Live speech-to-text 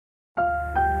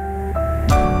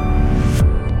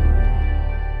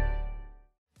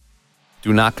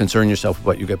do not concern yourself with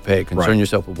what you get paid. Concern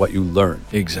yourself with what you learn.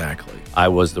 Exactly. I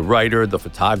was the writer, the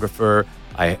photographer.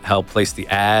 I helped place the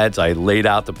ads. I laid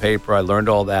out the paper. I learned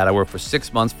all that. I worked for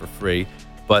 6 months for free.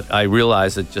 But I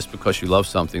realized that just because you love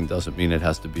something doesn't mean it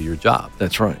has to be your job.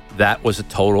 That's right. That was a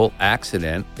total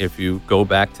accident if you go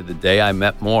back to the day I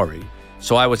met Maury.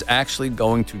 So I was actually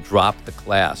going to drop the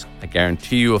class. I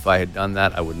guarantee you if I had done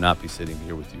that, I would not be sitting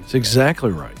here with you today. That's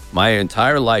exactly right. My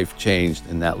entire life changed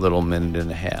in that little minute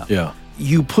and a half. Yeah.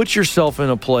 You put yourself in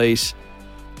a place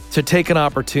to take an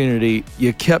opportunity.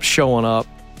 You kept showing up.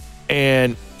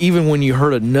 And even when you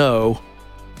heard a no,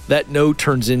 that no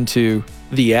turns into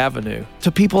the avenue.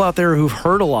 To people out there who've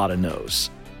heard a lot of no's,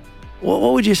 what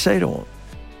would you say to them?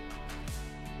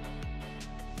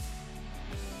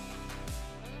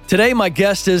 Today, my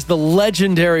guest is the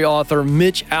legendary author,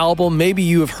 Mitch Albom. Maybe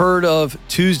you have heard of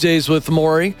Tuesdays with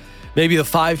Maury, maybe the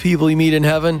 5 people you meet in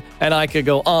heaven, and I could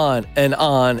go on and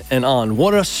on and on.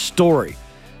 What a story.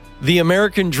 The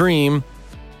American dream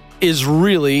is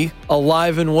really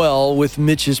alive and well with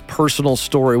Mitch's personal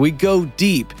story. We go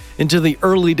deep into the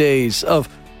early days of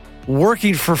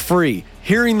working for free,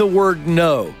 hearing the word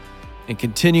no, and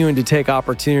continuing to take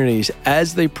opportunities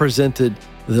as they presented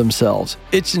themselves.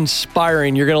 It's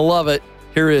inspiring. You're going to love it.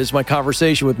 Here is my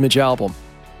conversation with Mitch Albom.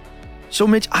 So,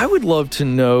 Mitch, I would love to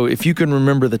know if you can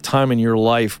remember the time in your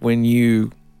life when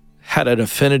you had an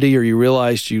affinity or you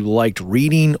realized you liked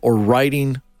reading or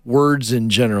writing words in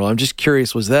general. I'm just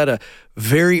curious, was that a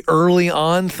very early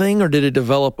on thing or did it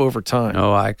develop over time?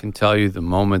 No, I can tell you the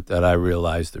moment that I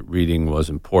realized that reading was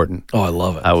important. Oh, I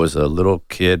love it. I was a little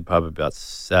kid, probably about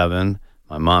 7.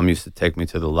 My mom used to take me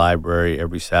to the library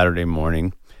every Saturday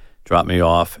morning, drop me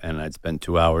off, and I'd spend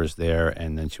 2 hours there,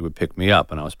 and then she would pick me up,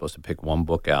 and I was supposed to pick one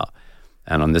book out.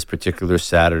 And on this particular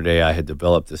Saturday, I had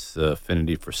developed this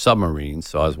affinity for submarines,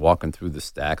 so I was walking through the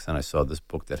stacks, and I saw this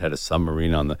book that had a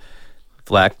submarine on the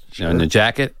flak, in the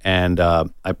jacket, and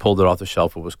I pulled it off the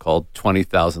shelf. It was called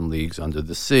 20,000 Leagues Under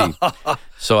the Sea.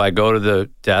 So I go to the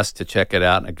desk to check it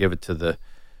out, and I give it to the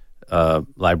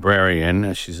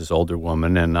librarian. She's this older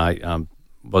woman, and I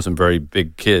wasn't a very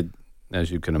big kid,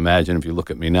 as you can imagine. If you look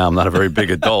at me now, I'm not a very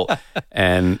big adult.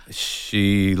 And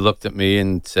she looked at me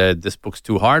and said, "This book's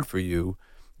too hard for you.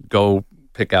 Go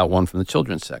pick out one from the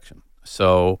children's section."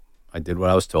 So I did what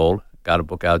I was told, got a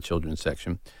book out of the children's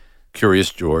section,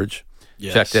 Curious George.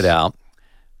 Yes. Checked it out,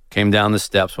 came down the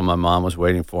steps when my mom was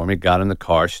waiting for me, got in the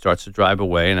car. She starts to drive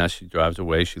away, and as she drives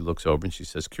away, she looks over and she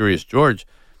says, "Curious George,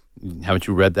 haven't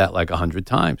you read that like 100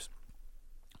 times?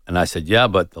 And I said, "Yeah,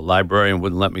 but the librarian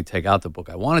wouldn't let me take out the book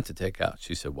I wanted to take out."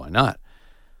 She said, "Why not?"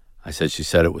 I said, "She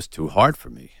said it was too hard for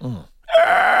me."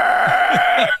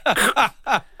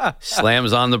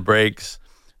 Slams on the brakes,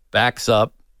 backs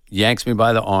up, yanks me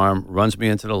by the arm, runs me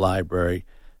into the library,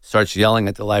 starts yelling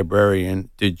at the librarian,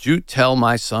 "Did you tell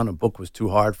my son a book was too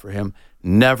hard for him?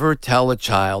 Never tell a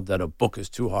child that a book is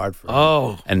too hard for him.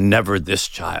 Oh. And never this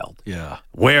child. Yeah.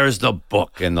 Where's the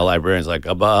book?" And the librarian's like,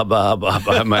 and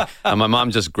my mom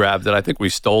just grabbed it. I think we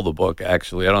stole the book,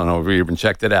 actually. I don't know if we even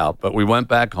checked it out. But we went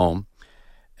back home,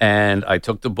 and I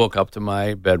took the book up to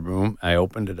my bedroom. I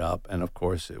opened it up, and, of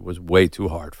course, it was way too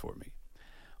hard for me.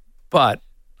 But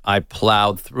I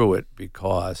plowed through it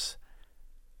because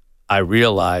I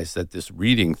realized that this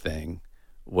reading thing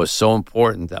was so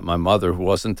important that my mother, who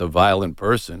wasn't a violent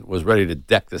person, was ready to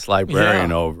deck this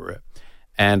librarian over it.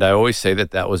 And I always say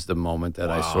that was the moment that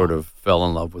I sort of fell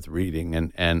in love with reading.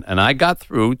 And I got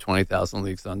through 20,000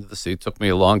 Leagues Under the Sea. It took me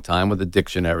a long time with a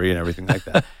dictionary and everything like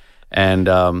that. And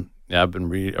I've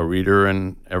been a reader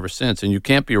and ever since. And you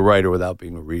can't be a writer without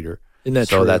being a reader. Isn't that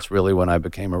true? So that's really when I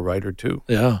became a writer, too.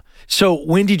 Yeah. So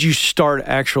when did you start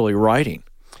actually writing?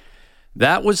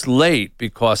 That was late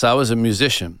because I was a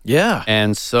musician. Yeah.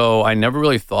 And so I never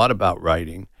really thought about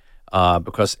writing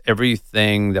because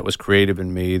everything that was creative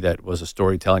in me that was a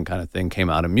storytelling kind of thing came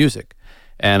out of music.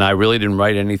 And I really didn't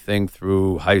write anything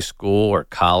through high school or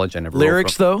college. I never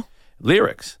Lyrics, though?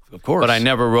 Lyrics. Of course. But I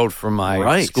never wrote for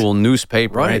my school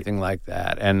newspaper or anything like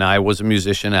that. And I was a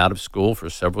musician out of school for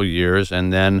several years.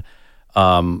 And then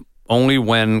only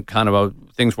when kind of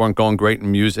things weren't going great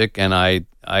in music and I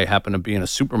happened to be in a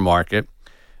supermarket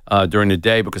during the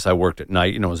day because I worked at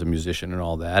night, as a musician and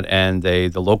all that. And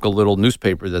the local little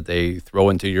newspaper that they throw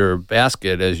into your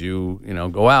basket as you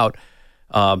go out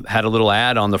had a little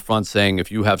ad on the front saying,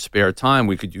 "If you have spare time,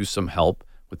 we could use some help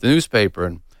with the newspaper."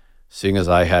 And seeing as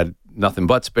I had nothing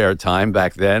but spare time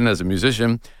back then as a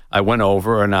musician, I went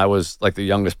over and I was like the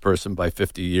youngest person by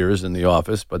 50 years in the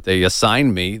office, but they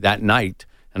assigned me that night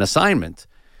an assignment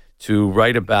to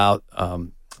write about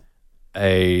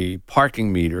a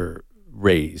parking meter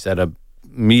raise at a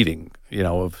meeting,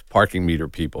 of parking meter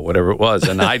people, whatever it was.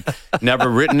 And I'd never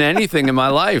written anything in my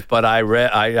life, but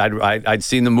I'd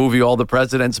seen the movie All the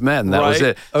President's Men. That was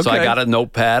it. Okay. So I got a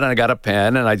notepad and I got a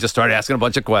pen and I just started asking a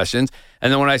bunch of questions.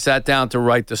 And then when I sat down to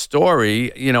write the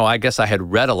story, I guess I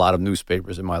had read a lot of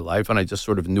newspapers in my life and I just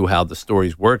sort of knew how the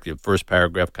stories worked. The first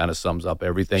paragraph kind of sums up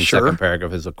everything. Sure. Second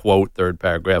paragraph is a quote. Third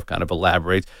paragraph kind of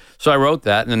elaborates. So I wrote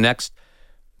that, and the next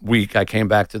week I came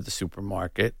back to the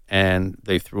supermarket and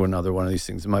they threw another one of these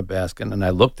things in my basket, and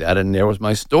I looked at it and there was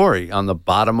my story on the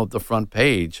bottom of the front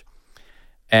page,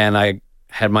 and I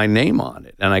had my name on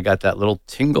it, and I got that little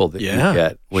tingle that you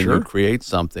get when you create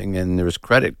something and there's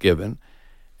credit given.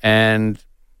 And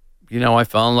I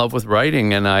fell in love with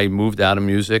writing, and I moved out of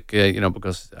music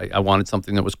because I wanted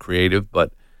something that was creative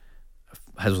but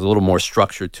has a little more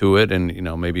structure to it, and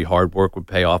maybe hard work would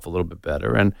pay off a little bit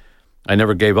better. And I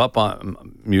never gave up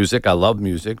on music. I love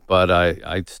music, but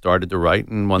I started to write,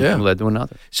 and one thing led to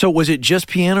another. So was it just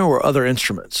piano or other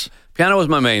instruments? Piano was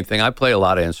my main thing. I play a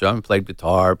lot of instruments. I played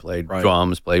guitar, played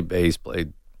drums, played bass,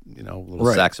 played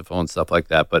little saxophone, stuff like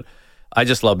that. But I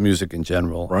just love music in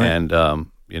general, and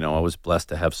I was blessed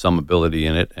to have some ability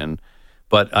in it.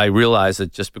 But I realized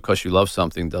that just because you love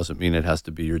something doesn't mean it has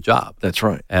to be your job. That's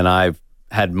right. And I've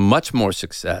had much more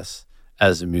success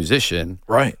as a musician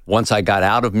once I got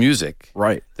out of music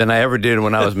than I ever did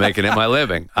when I was making it my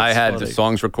living. I had the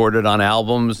songs recorded on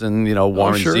albums, and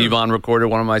Warren Zevon recorded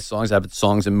one of my songs. I have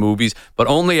songs in movies, but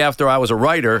only after I was a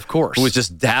writer, of course, who was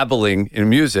just dabbling in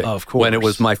music. Of course. When it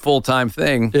was my full-time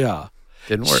thing,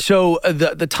 didn't work. So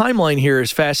the timeline here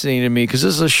is fascinating to me because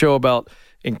this is a show about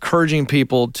encouraging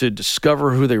people to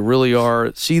discover who they really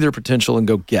are, see their potential, and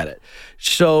go get it.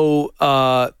 So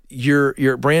you're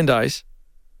at Brandeis.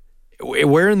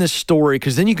 Where in this story,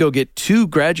 because then you go get 2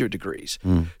 graduate degrees.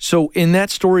 So in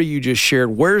that story you just shared,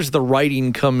 where's the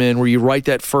writing come in, where you write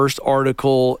that first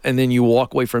article and then you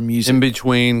walk away from music? In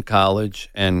between college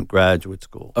and graduate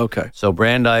school. Okay. So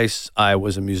Brandeis, I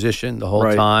was a musician the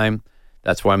whole time.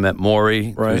 That's where I met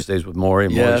Maury, Tuesdays with Maury,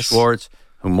 Maury Schwartz,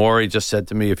 who Maury just said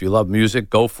to me, if you love music,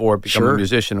 go for it, become a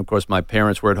musician. Of course, my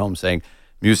parents were at home saying,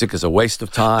 music is a waste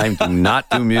of time, do not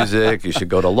do music, you should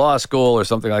go to law school or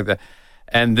something like that.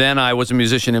 And then I was a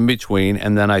musician in between,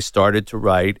 and then I started to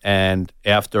write. And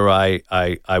after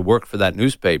I worked for that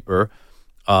newspaper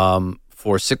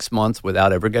for 6 months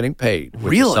without ever getting paid,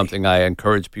 which is something I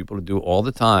encourage people to do all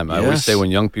the time. I always say when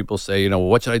young people say,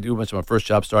 what should I do? What's my first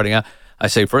job starting out? I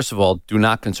say, first of all, do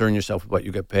not concern yourself with what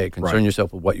you get paid. Concern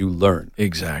yourself with what you learn.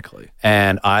 Exactly.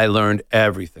 And I learned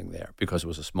everything there because it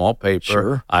was a small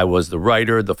paper. I was the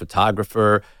writer, the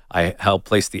photographer. I helped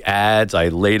place the ads. I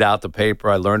laid out the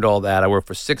paper. I learned all that. I worked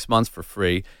for 6 months for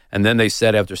free. And then they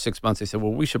said, after 6 months, they said,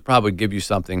 well, we should probably give you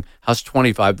something. How's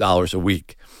 $25 a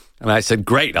week? And I said,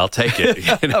 great, I'll take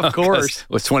it. Of course. It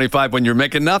was 25 when you're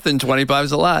making nothing. 25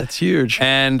 is a lot. It's huge.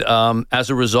 And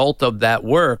as a result of that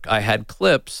work, I had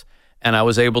clips, and I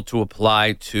was able to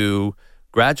apply to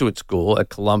graduate school at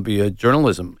Columbia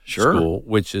Journalism School,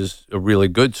 which is a really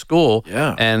good school.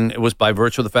 Yeah. And it was by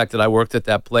virtue of the fact that I worked at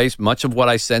that place. Much of what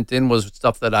I sent in was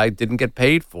stuff that I didn't get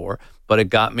paid for, but it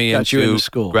got me into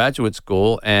graduate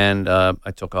school, and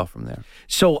I took off from there.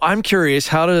 So I'm curious,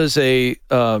 how does a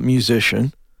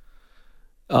musician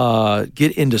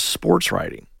get into sports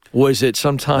writing? Was it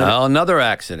sometime? Well, another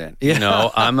accident. Yeah.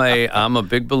 I'm a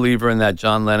big believer in that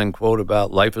John Lennon quote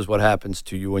about life is what happens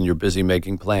to you when you're busy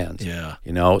making plans. Yeah.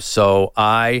 So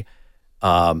I,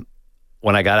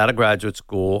 when I got out of graduate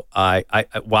school, I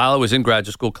while I was in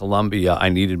graduate school, Columbia, I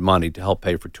needed money to help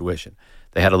pay for tuition.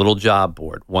 They had a little job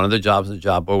board. One of the jobs in the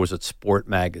job board was at Sport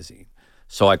Magazine.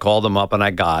 So I called them up and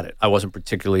I got it. I wasn't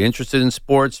particularly interested in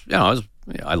sports.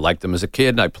 I liked them as a kid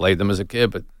and I played them as a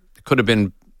kid, but it could have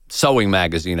been Sewing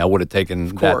Magazine. I would have taken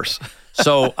Of course.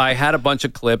 So I had a bunch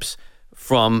of clips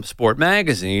from Sport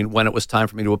Magazine when it was time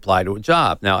for me to apply to a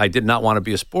job. Now, I did not want to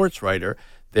be a sports writer.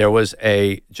 There was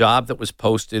a job that was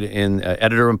posted in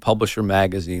Editor and Publisher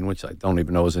Magazine, which I don't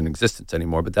even know is in existence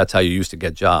anymore, but that's how you used to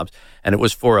get jobs. And it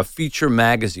was for a feature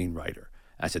magazine writer.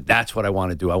 I said, that's what I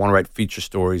want to do. I want to write feature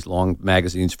stories, long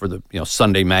magazines for the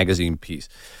Sunday magazine piece.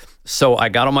 So I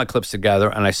got all my clips together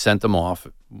and I sent them off,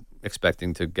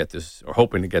 expecting to get this or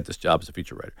hoping to get this job as a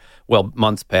feature writer. Well,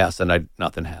 months pass and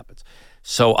nothing happens.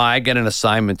 So I get an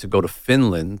assignment to go to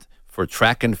Finland for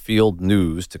track and field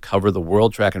news to cover the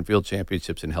World Track and Field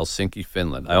Championships in Helsinki,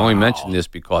 Finland. I only mention this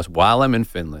because while I'm in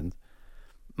Finland,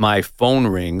 my phone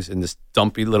rings in this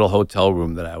dumpy little hotel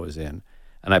room that I was in,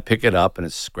 and I pick it up and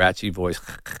it's scratchy voice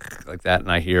like that,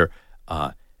 and I hear,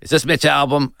 is this Mitch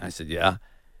Albom? I said, yeah.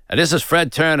 And this is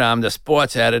Fred Turner. I'm the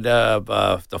sports editor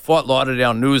of the Fort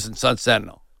Lauderdale News and Sun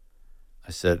Sentinel. I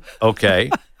I said, okay.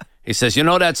 He says, you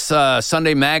know that's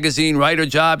Sunday Magazine writer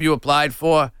job you applied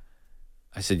for?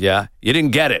 I said, yeah. You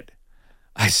didn't get it.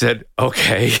 I said,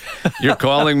 okay. You're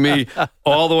calling me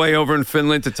all the way over in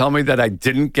Finland to tell me that I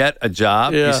didn't get a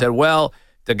job? Yeah. He said, well,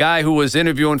 the guy who was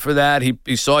interviewing for that,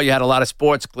 he saw you had a lot of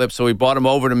sports clips, so he brought them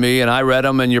over to me, and I read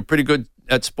them, and you're pretty good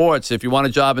at sports. If you want a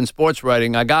job in sports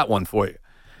writing, I got one for you.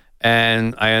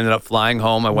 And I ended up flying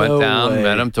home. I went down,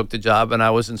 met him, took the job, and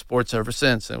I was in sports ever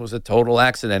since. It was a total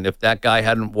accident. If that guy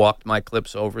hadn't walked my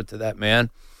clips over to that man,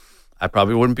 I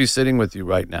probably wouldn't be sitting with you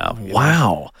right now.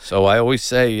 Wow. So I always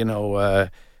say,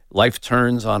 life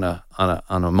turns on a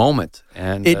moment,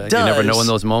 and It you does. never know when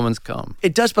those moments come.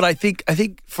 It does, but I think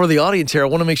for the audience here, I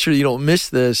want to make sure you don't miss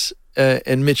this.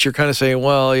 And Mitch, you're kind of saying,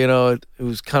 well, it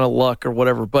was kind of luck or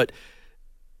whatever, but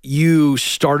you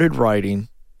started writing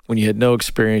when you had no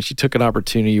experience. You took an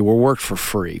opportunity. You worked for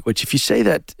free, which if you say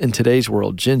that in today's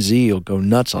world, Gen Z will go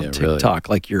nuts on TikTok,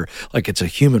 really. like it's a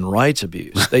human rights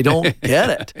abuse. They don't get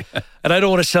it. And I don't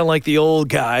want to sound like the old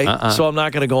guy, so I'm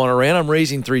not going to go on a rant. I'm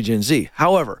raising 3 Gen Z.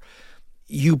 However,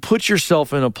 you put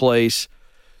yourself in a place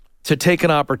to take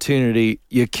an opportunity.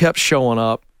 You kept showing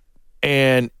up,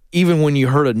 and even when you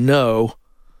heard a no,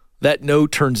 that no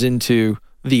turns into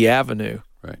the avenue.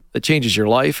 Right. That changes your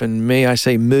life, and may I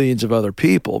say millions of other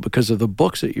people because of the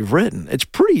books that you've written. It's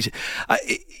pretty,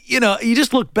 you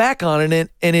just look back on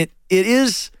it, and it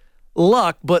is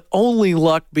luck, but only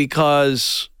luck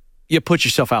because you put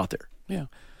yourself out there. Yeah.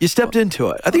 You stepped into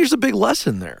it. I think there's a big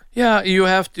lesson there. Yeah, you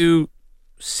have to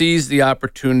seize the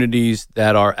opportunities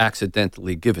that are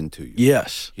accidentally given to you.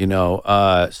 Yes.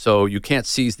 So you can't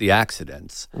seize the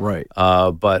accidents. Right.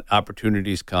 But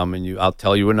opportunities come, and I'll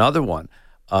tell you another one.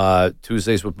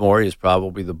 Tuesdays with Maury is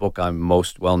probably the book I'm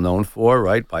most well known for,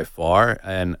 right, by far.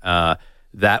 And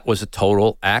that was a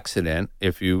total accident.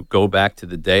 If you go back to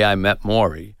the day I met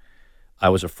Maury, I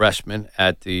was a freshman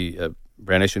at the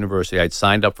Brandeis University. I'd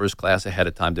signed up for his class ahead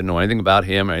of time, didn't know anything about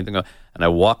him or anything. And I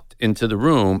walked into the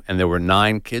room, and there were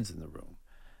 9 kids in the room.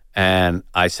 And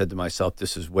I said to myself,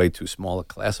 this is way too small a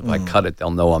class. If I cut it,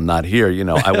 they'll know I'm not here.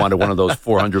 I wanted one of those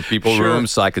 400 people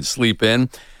rooms so I could sleep in.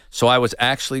 So I was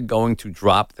actually going to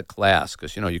drop the class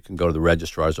because, you can go to the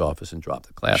registrar's office and drop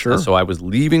the class. Sure. And so I was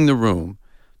leaving the room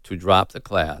to drop the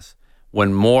class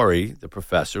when Maury, the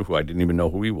professor, who I didn't even know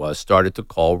who he was, started to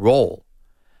call roll.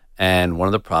 And one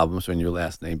of the problems when your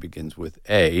last name begins with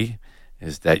A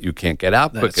is that you can't get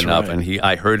out quick enough. Right. And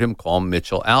I heard him call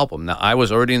Mitchell Albom. Now, I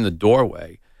was already in the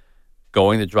doorway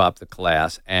going to drop the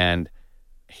class, and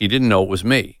he didn't know it was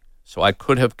me. So I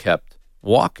could have kept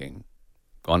walking,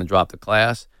 gone to drop the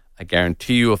class. I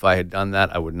guarantee you if I had done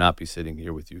that, I would not be sitting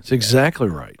here with you today. That's exactly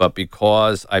right. But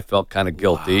because I felt kind of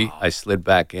guilty, I slid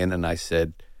back in and I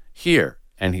said, here.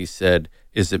 And he said,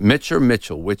 is it Mitch or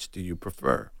Mitchell? Which do you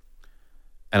prefer?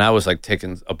 And I was like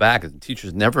taken aback.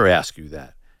 Teachers never ask you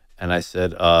that. And I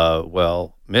said,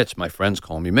 well, Mitch, my friends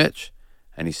call me Mitch.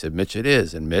 And he said, Mitch it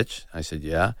is. And Mitch? I said,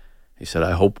 yeah. He said,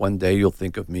 I hope one day you'll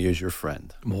think of me as your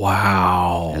friend.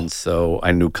 Wow. And so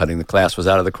I knew cutting the class was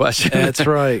out of the question. That's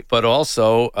right. But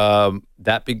also,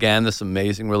 that began this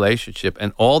amazing relationship.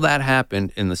 And all that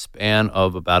happened in the span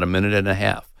of about a minute and a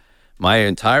half. My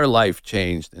entire life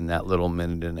changed in that little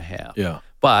minute and a half. Yeah.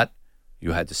 But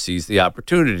you had to seize the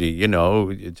opportunity,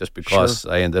 just because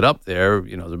I ended up there,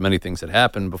 there are many things that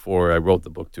happened before I wrote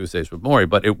the book Tuesdays with Maury,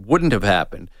 but it wouldn't have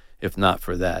happened if not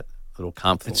for that little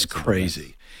confluence. It's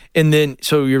crazy. And then,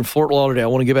 so you're in Fort Lauderdale. I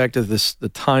want to get back to the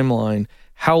timeline.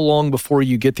 How long before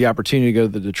you get the opportunity to go to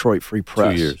the Detroit Free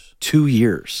Press? 2 years. 2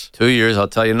 years. 2 years. I'll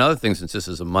tell you another thing, since this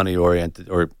is a money-oriented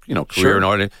or, career and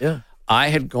oriented. Yeah. I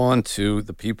had gone to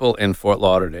the people in Fort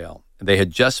Lauderdale. They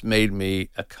had just made me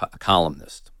a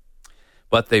columnist.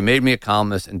 But they made me a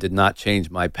columnist and did not change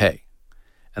my pay.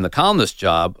 And the columnist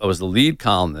job, I was the lead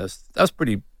columnist. That was a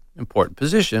pretty important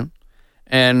position.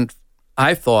 And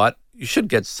I thought, you should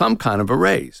get some kind of a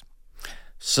raise.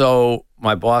 So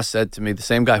my boss said to me, the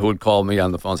same guy who would call me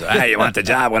on the phone, said, hey, you want the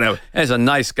job, whatever. And he's a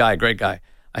nice guy, great guy.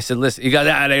 I said, listen, you guys,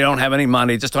 they don't have any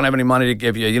money, just don't have any money to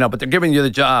give you, but they're giving you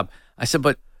the job. I said,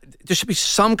 but there should be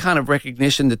some kind of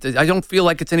recognition that I don't feel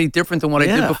like it's any different than what I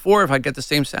did before if I get the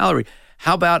same salary.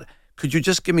 How about, could you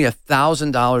just give me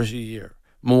 $1,000 a year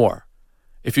more?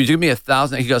 If you give me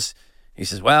 $1,000, he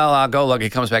says, well, I'll go look. He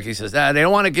comes back. He says, they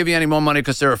don't want to give you any more money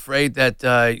because they're afraid that,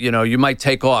 you might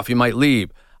take off. You might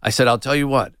leave. I said, I'll tell you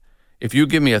what. If you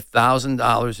give me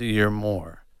 $1,000 a year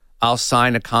more, I'll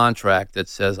sign a contract that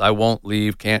says I won't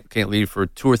leave, can't leave for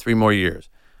 2 or 3 more years.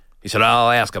 He said, I'll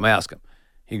ask him.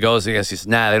 He goes, he says,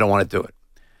 nah, they don't want to do it.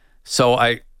 So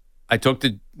I took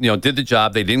the did the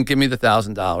job. They didn't give me the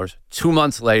 $1,000. 2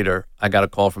 months later, I got a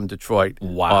call from Detroit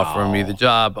offering me the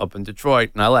job up in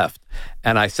Detroit, and I left.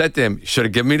 And I said to him, "You should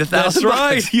have given me the $1,000." That's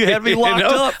right. You had me locked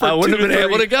up. For I wouldn't have been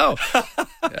able to go.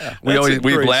 Yeah.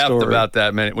 We've laughed story. about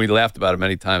that. We laughed about it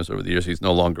many times over the years. He's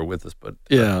no longer with us, but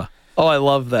yeah. Oh, I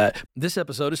love that. This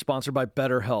episode is sponsored by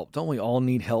BetterHelp. Don't we all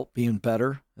need help being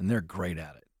better? And they're great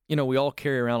at it. We all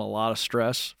carry around a lot of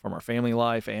stress from our family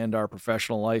life and our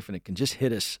professional life, and it can just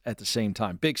hit us at the same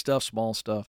time. Big stuff, small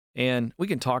stuff. And we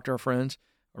can talk to our friends,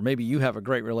 or maybe you have a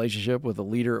great relationship with a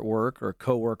leader at work or a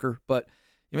coworker, but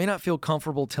you may not feel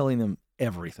comfortable telling them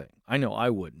everything. I know I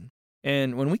wouldn't.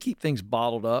 And when we keep things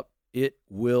bottled up, it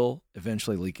will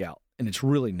eventually leak out, and it's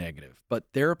really negative. But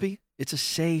therapy, it's a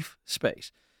safe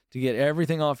space to get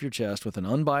everything off your chest with an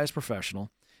unbiased professional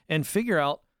and figure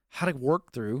out how to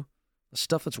work through the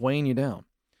stuff that's weighing you down.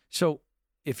 So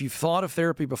if you've thought of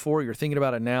therapy before, you're thinking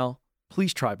about it now,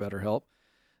 please try BetterHelp.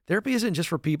 Therapy isn't just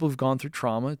for people who've gone through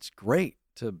trauma. It's great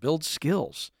to build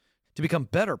skills, to become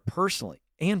better personally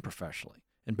and professionally.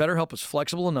 And BetterHelp is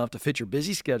flexible enough to fit your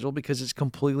busy schedule because it's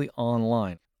completely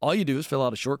online. All you do is fill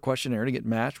out a short questionnaire to get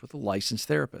matched with a licensed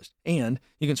therapist. And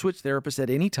you can switch therapists at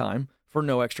any time for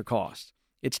no extra cost.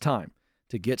 It's time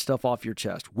to get stuff off your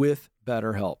chest with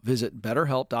BetterHelp. Visit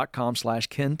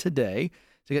BetterHelp.com/Ken today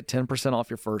to get 10% off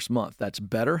your first month. That's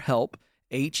BetterHelp,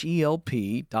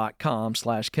 HELP.com/Ken.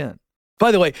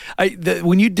 By the way,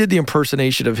 when you did the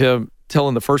impersonation of him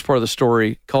telling the first part of the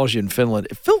story, calls you in Finland,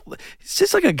 it's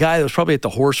just like a guy that was probably at the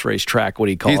horse race track when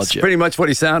he called you. It's pretty much what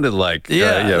he sounded like.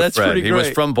 That's Fred. pretty great. He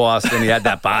was from Boston. He had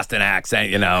that Boston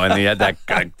accent, and he had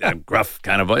that gruff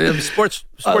kind of voice. Sports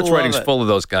writing's full of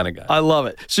those kind of guys. I love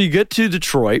it. So you get to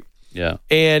Detroit. Yeah.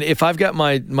 And if I've got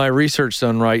my research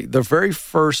done right, the very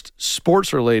first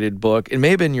sports-related book, it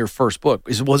may have been your first book,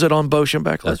 was it on Bo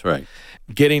Schembechler? That's right.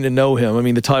 Getting to know him. I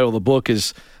mean, the title of the book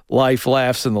is Life,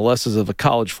 Laughs, and the Lessons of a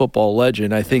College Football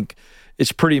Legend. I think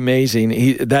it's pretty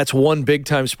amazing. That's one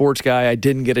big-time sports guy I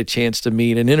didn't get a chance to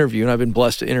meet and interview, and I've been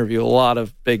blessed to interview a lot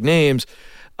of big names.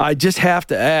 I just have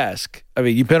to ask, I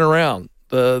mean, you've been around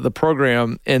the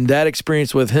program and that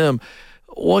experience with him,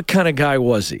 what kind of guy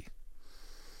was he?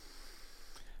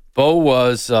 Bo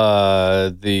was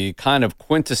the kind of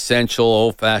quintessential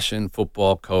old-fashioned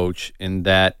football coach in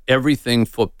that everything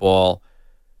football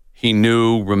he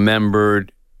knew,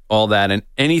 remembered, all that, and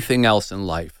anything else in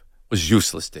life was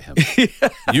useless to him.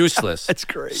 Useless. That's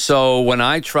great. So when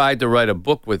I tried to write a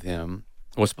book with him,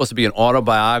 it was supposed to be an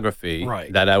autobiography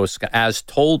that I was as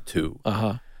told to.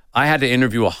 I had to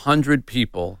interview 100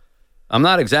 people. I'm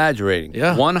not exaggerating.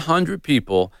 100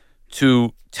 people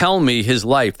to tell me his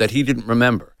life that he didn't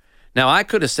remember. Now, I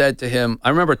could have said to him, I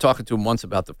remember talking to him once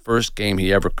about the first game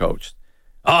he ever coached.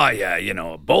 Oh, yeah,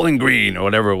 Bowling Green or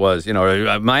whatever it was,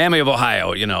 Miami of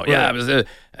Ohio, Yeah, it was,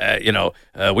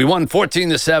 we won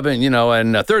 14-7,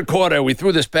 and third quarter we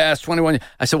threw this pass 21.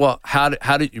 I said, well, how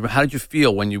did you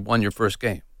feel when you won your first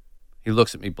game? He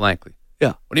looks at me blankly.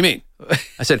 Yeah. What do you mean?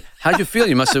 I said, how did you feel?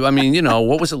 You must have,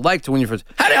 what was it like to win your first?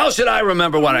 How the hell should I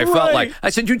remember what I felt like? I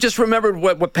said, you just remembered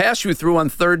what pass you threw on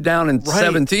third down and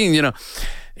 17,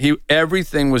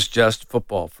 Everything was just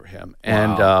football for him.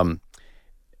 And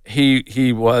he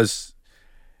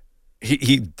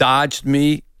dodged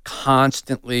me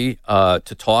constantly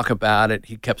to talk about it.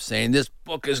 He kept saying, this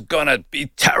book is going to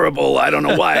be terrible. I don't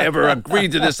know why I ever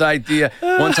agreed to this idea.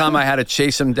 One time I had to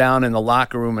chase him down in the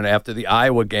locker room and after the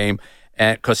Iowa game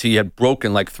because he had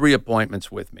broken like 3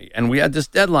 appointments with me. And we had this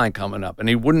deadline coming up and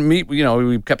he wouldn't meet.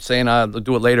 We kept saying, I'll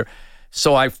do it later.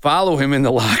 So I follow him in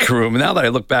the locker room. Now that I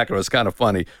look back, it was kind of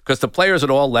funny because the players had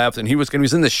all left and he was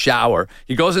in the shower.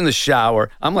 He goes in the shower.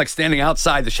 I'm like standing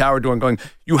outside the shower door and going,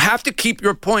 you have to keep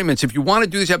your appointments. If you want to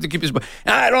do this, you have to keep your appointments.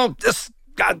 I don't, this,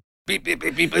 God, beep, beep,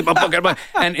 beep, beep, beep,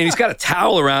 and he's got a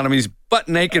towel around him. He's butt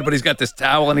naked, but he's got this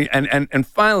towel. And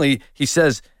finally he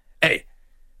says, hey,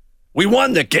 we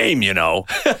won the game,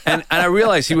 And I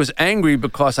realized he was angry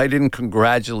because I didn't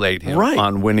congratulate him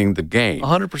on winning the game.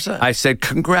 100%. I said,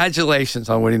 congratulations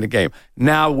on winning the game.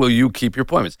 Now will you keep your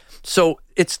appointments? So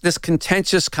it's this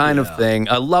contentious kind of thing,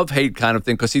 a love-hate kind of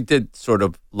thing, because he did sort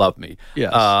of love me.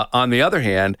 Yes. On the other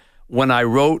hand, when I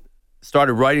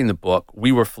started writing the book,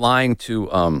 we were flying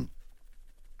to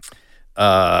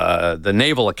the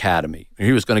Naval Academy.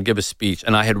 He was going to give a speech,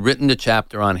 and I had written the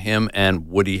chapter on him and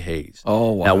Woody Hayes.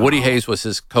 Oh, wow. Now, Woody Hayes was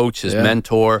his coach, his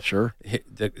mentor. Sure.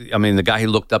 The guy he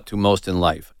looked up to most in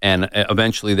life. And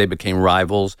eventually they became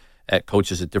rivals at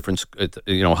coaches at different,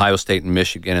 Ohio State and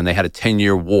Michigan, and they had a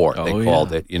 10-year war, they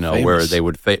called it, Famous. where they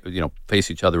would face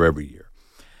each other every year.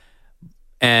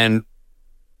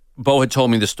 Bo had told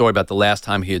me the story about the last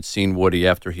time he had seen Woody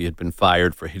after he had been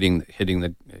fired for hitting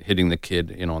the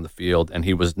kid, on the field, and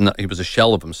he was a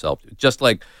shell of himself, just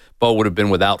like Bo would have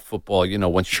been without football.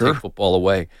 Once you take football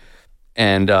away,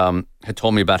 and had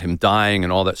told me about him dying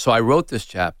and all that. So I wrote this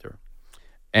chapter,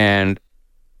 and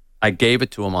I gave it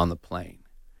to him on the plane,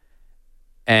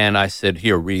 and I said,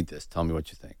 "Here, read this. Tell me what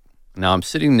you think." Now I'm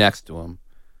sitting next to him,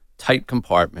 tight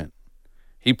compartment.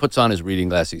 He puts on his reading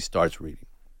glasses. He starts reading.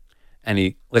 And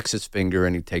he licks his finger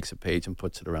and he takes a page and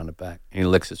puts it around the back. And he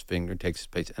licks his finger and takes his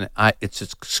page. And it's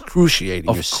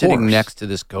excruciating. You're sitting next to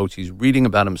this coach. He's reading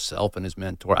about himself and his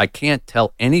mentor. I can't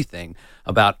tell anything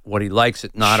about what he likes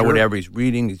it not or whatever. He's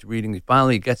reading.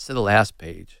 Finally, he gets to the last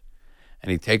page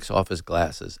and he takes off his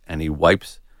glasses and he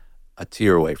wipes a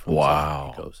tear away from his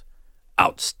eye. He goes,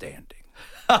 "Outstanding."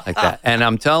 Like that. And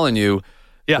I'm telling you,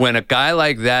 when a guy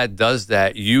like that does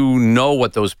that, you know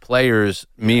what those players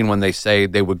mean when they say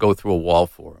they would go through a wall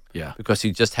for him. Yeah. Because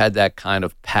he just had that kind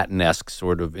of Patton-esque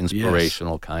sort of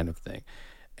inspirational kind of thing.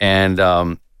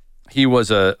 And he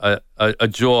was a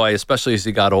joy, especially as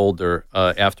he got older.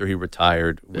 After he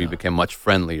retired, we became much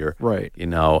friendlier. Right.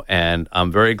 And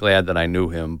I'm very glad that I knew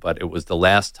him, but it was the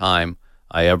last time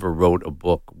I ever wrote a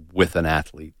book with an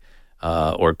athlete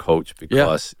or coach,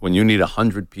 because when you need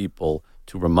 100 people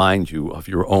to remind you of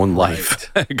your own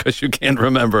life because you can't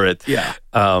remember it. Yeah.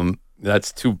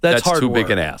 That's too hard big work.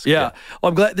 an ask. Yeah.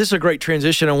 Well, I'm glad this is a great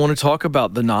transition. I want to talk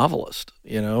about The Novelist.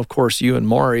 Of course, you and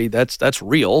Maury, that's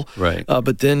real. Right.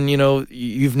 But then,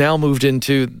 you've now moved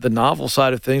into the novel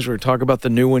side of things. We're going to talk about the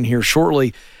new one here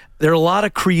shortly. There are a lot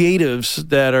of creatives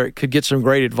that could get some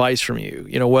great advice from you,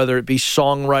 whether it be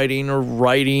songwriting or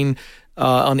writing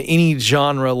on any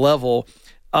genre level.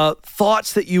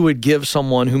 Thoughts that you would give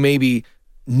someone who maybe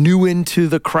new into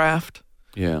the craft,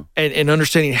 and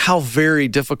understanding how very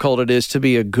difficult it is to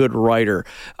be a good writer.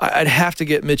 I'd have to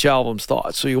get Mitch Albom's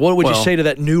thoughts. So what would you say to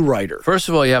that new writer? First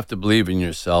of all, you have to believe in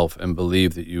yourself and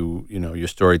believe that your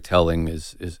storytelling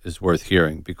is worth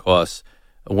hearing, because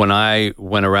when I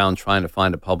went around trying to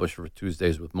find a publisher for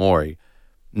Tuesdays with Maury,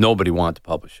 nobody wanted to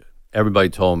publish it. Everybody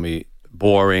told me,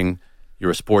 boring,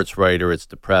 you're a sports writer, it's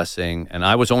depressing. And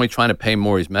I was only trying to pay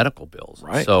Maury's medical bills.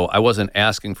 Right. So I wasn't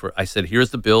asking I said, here's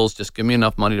the bills, just give me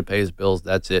enough money to pay his bills,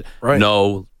 that's it. Right.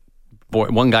 No.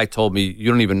 One guy told me,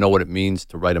 you don't even know what it means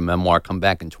to write a memoir, come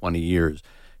back in 20 years.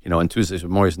 And Tuesdays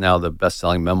with Maury is now the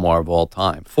best-selling memoir of all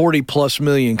time. 40+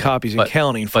 million copies and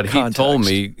counting for context. He told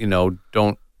me, you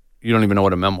don't even know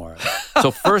what a memoir is.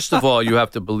 So first of all, you have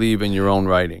to believe in your own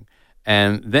writing.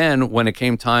 And then when it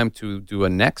came time to do a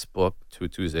next book,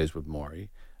 Tuesdays with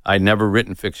Maury, I'd never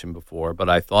written fiction before, but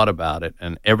I thought about it,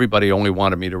 and everybody only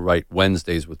wanted me to write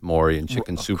Wednesdays with Maury and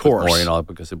Chicken Soup with Maury and all,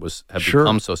 because it had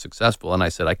become so successful. And I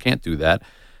said, I can't do that.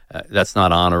 That's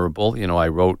not honorable.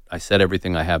 I said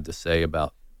everything I have to say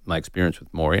about my experience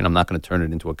with Maury, and I'm not going to turn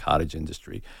it into a cottage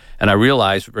industry. And I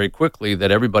realized very quickly that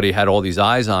everybody had all these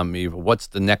eyes on me for what's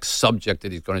the next subject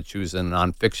that he's going to choose in a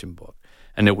nonfiction book,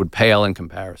 and it would pale in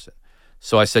comparison.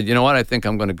 So I said, you know what? I think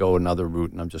I'm going to go another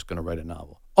route, and I'm just going to write a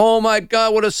novel. Oh, my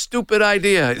God, what a stupid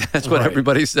idea. That's what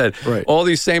everybody said. Right. All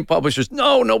these same publishers,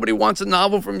 no, nobody wants a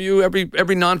novel from you. Every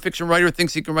nonfiction writer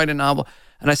thinks he can write a novel.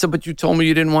 And I said, but you told me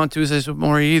you didn't want Tuesdays with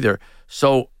Maury either.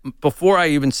 So before I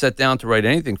even sat down to write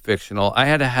anything fictional, I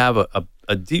had to have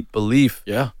a deep belief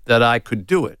that I could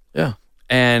do it. Yeah.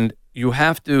 And you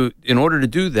have to, in order to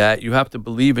do that, you have to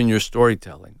believe in your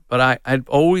storytelling. But I'd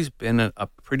always been a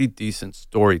pretty decent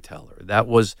storyteller. That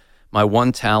was my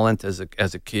one talent as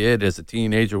a kid, as a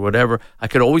teenager, whatever. I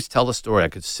could always tell a story. I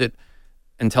could sit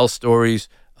and tell stories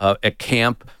at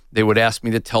camp. They would ask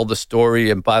me to tell the story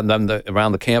and by them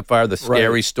around the campfire, the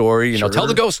scary story. Tell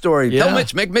the ghost story. Yeah. Tell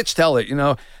Mitch, make Mitch tell it.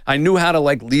 I knew how to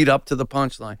lead up to the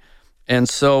punchline. And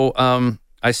so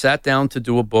I sat down to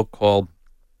do a book called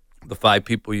The 5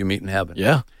 People You Meet in Heaven.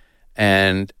 Yeah.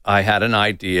 And I had an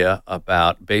idea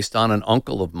based on an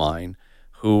uncle of mine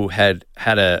who had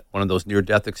one of those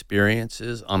near-death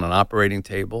experiences on an operating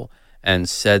table, and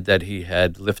said that he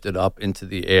had lifted up into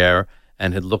the air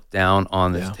and had looked down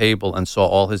on this table and saw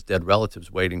all his dead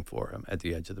relatives waiting for him at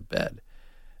the edge of the bed.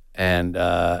 And,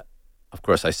 of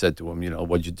course, I said to him,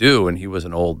 what'd you do? And he was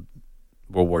an old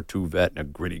World War II vet and a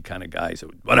gritty kind of guy. He said,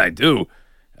 what'd I do?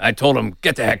 I told him,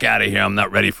 get the heck out of here. I'm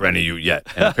not ready for any of you yet.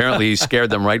 And apparently he scared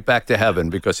them right back to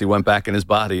heaven, because he went back in his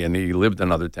body and he lived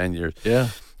another 10 years. Yeah.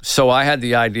 So I had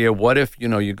the idea, what if,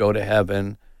 you go to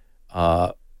heaven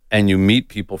and you meet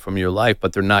people from your life,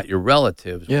 but they're not your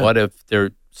relatives? Yeah. What if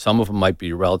some of them might be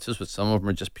your relatives, but some of them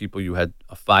are just people you had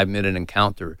a 5-minute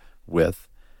encounter with,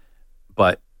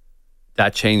 but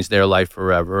that changed their life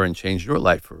forever and changed your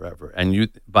life forever. And you,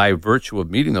 by virtue of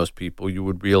meeting those people, you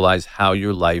would realize how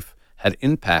your life had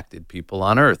impacted people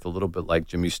on Earth, a little bit like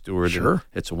Jimmy Stewart in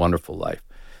It's a Wonderful Life.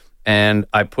 And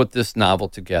I put this novel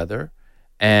together,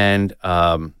 and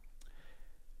what's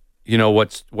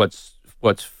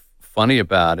funny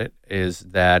about it is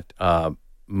that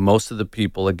most of the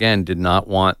people, again, did not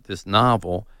want this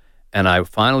novel. And I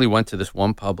finally went to this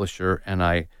one publisher, and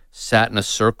I sat in a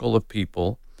circle of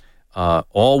people,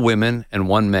 all women and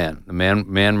one man. The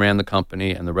man ran the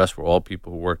company, and the rest were all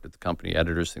people who worked at the company,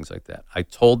 editors, things like that. I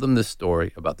told them this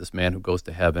story about this man who goes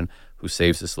to heaven, who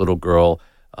saves this little girl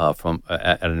from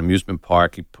at an amusement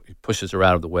park. He pushes her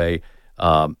out of the way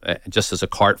just as a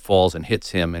cart falls and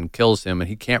hits him and kills him, and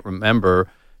he can't remember,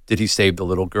 did he save the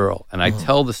little girl? And I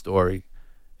tell the story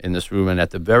in this room, and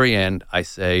at the very end, I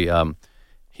say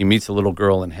he meets a little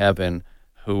girl in heaven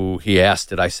who he asked,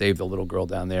 did I save the little girl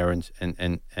down there? And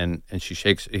she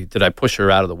shakes, did I push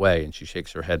her out of the way? And she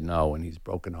shakes her head no, and he's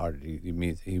brokenhearted. He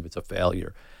means he was a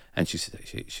failure. And she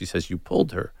says, you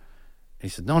pulled her. And he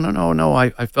said, no,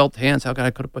 I felt hands. How could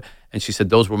I could have put? And she said,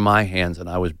 those were my hands, and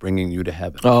I was bringing you to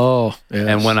heaven. Oh, yes.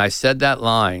 And when I said that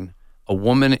line, a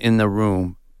woman in the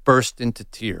room burst into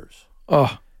tears.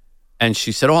 Oh. And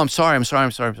she said, I'm sorry.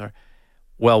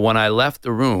 Well, when I left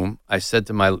the room, I said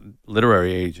to my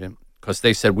literary agent, because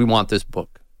they said, we want this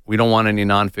book. We don't want any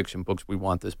nonfiction books. We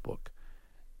want this book.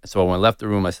 So when I left the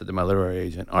room, I said to my literary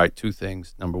agent, all right, two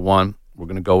things. Number one, we're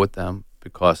going to go with them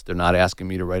because they're not asking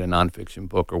me to write a nonfiction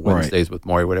book or Wednesdays with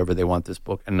Maury, whatever. They want this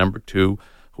book. And number two,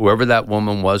 whoever that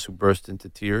woman was who burst into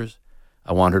tears,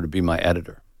 I want her to be my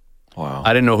editor. Wow.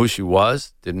 I didn't know who she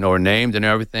was, didn't know her name, didn't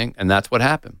know everything. And that's what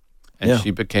happened. And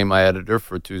she became my editor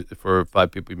for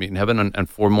 5 People You Meet in Heaven and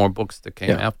 4 more books that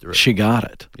came after it. She got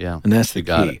it. Yeah. And that's the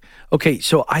key. Okay,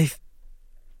 so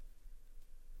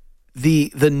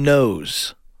the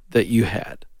no's that you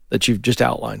had, that you've just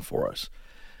outlined for us,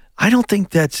 I don't think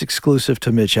that's exclusive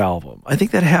to Mitch Albom. I think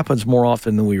that happens more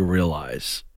often than we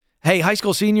realize. Hey, high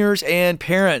school seniors and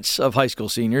parents of high school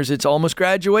seniors, it's almost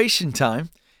graduation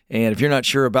time. And if you're not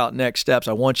sure about next steps,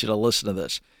 I want you to listen to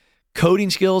this. Coding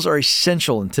skills are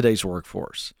essential in today's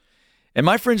workforce. And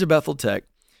my friends at Bethel Tech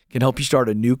can help you start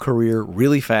a new career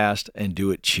really fast and do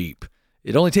it cheap.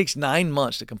 It only takes 9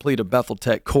 months to complete a Bethel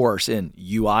Tech course in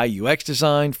UI, UX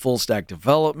design, full stack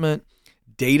development,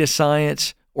 data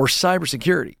science, or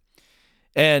cybersecurity.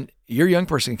 And your young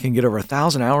person can get over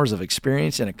 1,000 hours of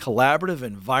experience in a collaborative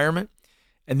environment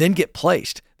and then get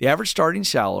placed. The average starting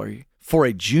salary for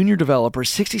a junior developer is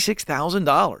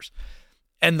 $66,000.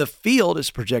 And the field is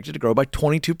projected to grow by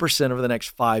 22% over the next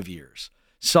 5 years.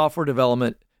 Software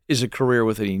development is a career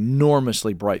with an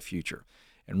enormously bright future.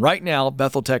 And right now,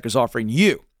 Bethel Tech is offering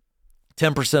you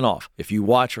 10% off if you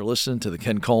watch or listen to the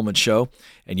Ken Coleman Show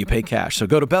and you pay cash. So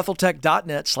go to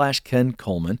BethelTech.net/Ken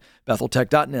Coleman,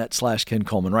 BethelTech.net/Ken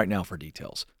Coleman right now for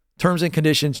details. Terms and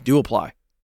conditions do apply.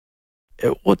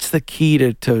 What's the key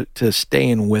to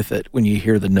staying with it when you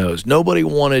hear the no's? Nobody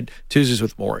wanted Tuesdays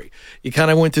with Maury. You kind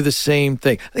of went through the same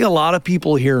thing. I think a lot of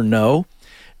people hear no,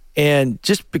 and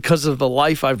just because of the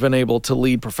life I've been able to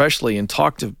lead professionally and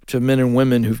talk to men and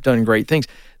women who've done great things,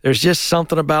 there's just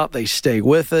something about they stay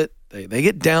with it. They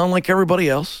get down like everybody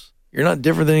else. You're not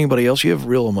different than anybody else. You have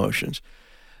real emotions.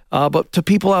 But to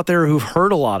people out there who've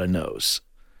heard a lot of no's,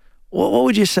 what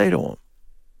would you say to them?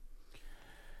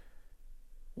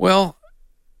 Well,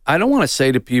 I don't want to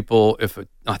say to people, if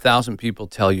 1,000 people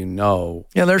tell you no,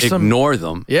 ignore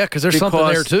them. Yeah, because there's something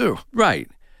there too. Right.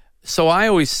 So I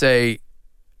always say,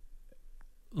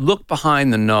 look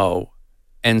behind the no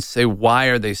and say, why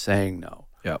are they saying no?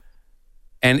 Yep.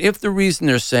 And if the reason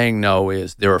they're saying no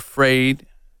is they're afraid,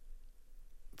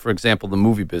 for example, the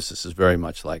movie business is very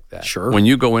much like that. Sure. When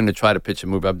you go in to try to pitch a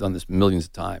movie, I've done this millions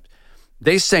of times.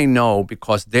 They say no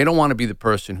because they don't want to be the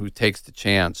person who takes the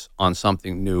chance on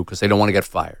something new because they don't want to get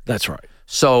fired. That's right.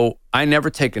 So I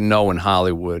never take a no in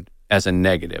Hollywood as a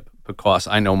negative because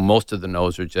I know most of the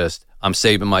no's are just, I'm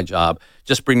saving my job.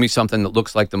 Just bring me something that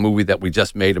looks like the movie that we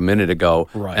just made a minute ago,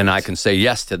 and I can say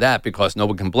yes to that because no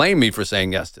one can blame me for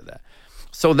saying yes to that.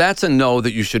 So that's a no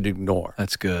that you should ignore.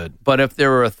 That's good. But if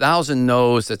there are 1,000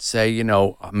 no's that say,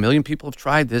 1 million people have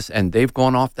tried this and they've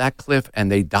gone off that cliff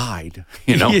and they died,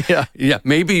 yeah,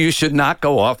 maybe you should not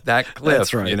go off that cliff.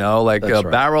 That's right. Like a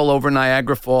barrel over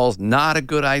Niagara Falls, not a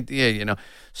good idea.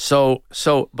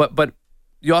 But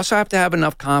you also have to have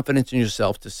enough confidence in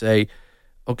yourself to say,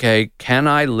 okay, can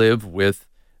I live with?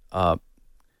 I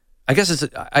guess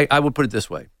I would put it this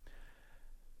way: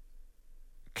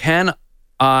 can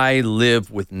I live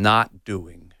with not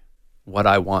doing what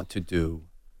I want to do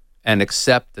and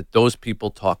accept that those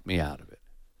people talk me out of it?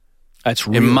 That's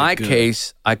really In my good.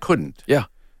 case, I couldn't. Yeah.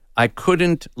 I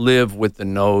couldn't live with the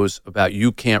nose about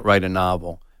you can't write a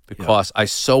novel because I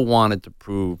so wanted to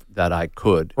prove that I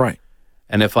could. Right.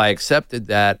 And if I accepted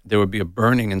that, there would be a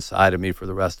burning inside of me for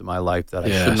the rest of my life that I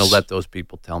shouldn't have let those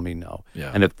people tell me no.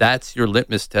 Yeah. And if that's your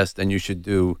litmus test, then you should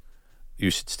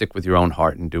stick with your own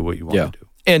heart and do what you want to do.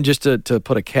 And just to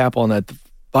put a cap on that,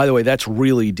 by the way, that's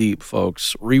really deep,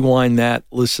 folks. Rewind that,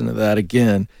 listen to that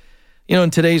again. You know, in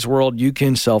today's world, you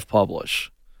can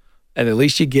self-publish, and at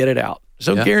least you get it out.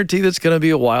 So guarantee that's going to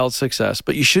be a wild success,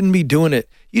 but you shouldn't be doing it.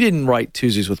 You didn't write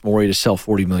Tuesdays with Maury to sell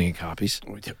 40 million copies.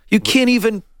 You can't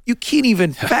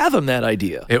even fathom that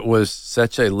idea. It was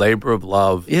such a labor of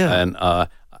love, and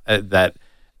that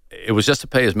it was just to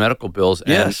pay his medical bills.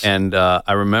 And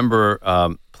I remember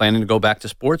planning to go back to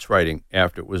sports writing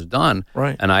after it was done.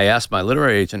 Right. And I asked my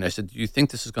literary agent, I said, do you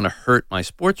think this is going to hurt my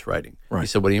sports writing? Right. He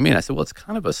said, what do you mean? I said, well, it's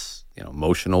kind of a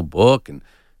emotional book and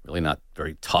really not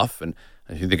very tough. And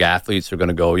I think athletes are going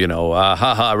to go,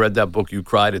 I read that book, you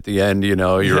cried at the end,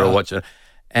 you're watching.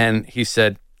 And he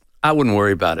said, I wouldn't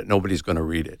worry about it. Nobody's going to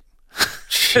read it.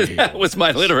 That was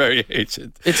my literary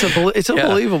agent. It's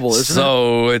unbelievable, isn't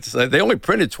it? So they only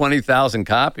printed 20,000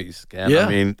 copies, Ken. Yeah. I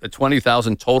mean,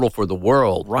 20,000 total for the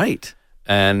world. Right.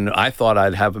 And I thought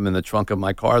I'd have them in the trunk of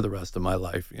my car the rest of my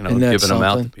life, giving them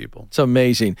out to people. It's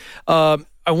amazing.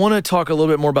 I want to talk a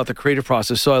little bit more about the creative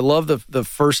process. So I love the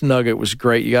first nugget was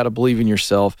great. You got to believe in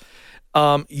yourself.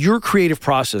 Your creative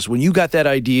process, when you got that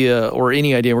idea or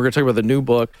any idea, we're going to talk about the new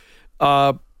book,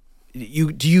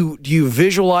 do you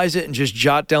visualize it and just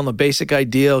jot down the basic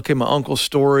idea? Okay, my uncle's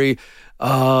story.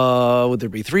 Would there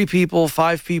be 3 people,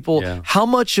 5 people? Yeah. How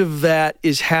much of that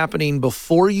is happening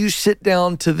before you sit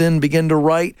down to then begin to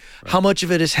write? Right. How much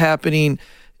of it is happening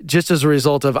just as a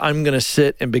result of I'm going to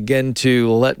sit and begin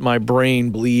to let my brain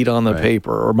bleed on the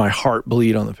paper or my heart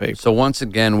bleed on the paper? So once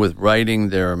again, with writing,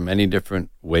 there are many different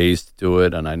ways to do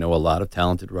it, and I know a lot of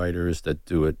talented writers that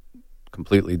do it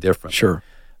completely different. Sure.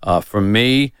 For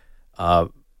me,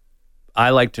 I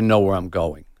like to know where I'm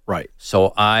going. Right.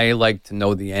 So I like to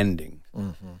know the ending,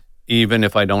 even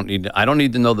if I don't need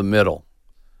to know the middle.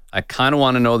 I kind of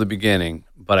want to know the beginning,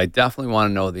 but I definitely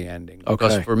want to know the ending. Okay.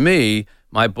 Because for me,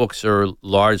 my books are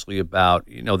largely about,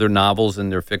 they're novels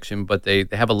and they're fiction, but they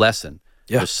have a lesson.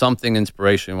 Yeah. There's something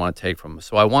inspirational you want to take from them.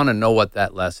 So I want to know what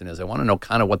that lesson is. I want to know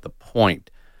kind of what the point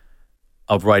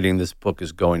of writing this book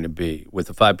is going to be. With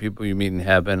the 5 people you meet in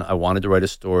heaven, I wanted to write a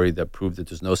story that proved that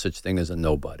there's no such thing as a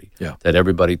nobody. Yeah. That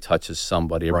everybody touches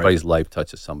somebody, everybody's life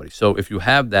touches somebody. So if you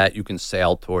have that, you can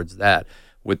sail towards that.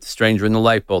 With Stranger in the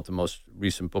Lifeboat, the most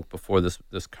recent book before this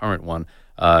current one,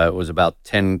 it was about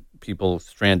 10 people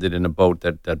stranded in a boat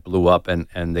that blew up,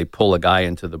 and they pull a guy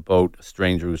into the boat, a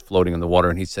stranger who's floating in the water,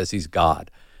 and he says he's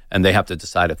God. And they have to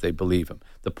decide if they believe him.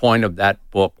 The point of that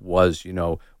book was,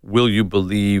 will you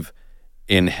believe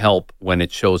in help when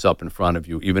it shows up in front of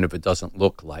you, even if it doesn't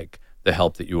look like the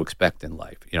help that you expect in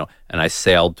life, and I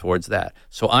sailed towards that.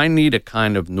 So I need a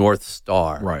kind of North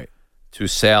Star to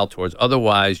sail towards.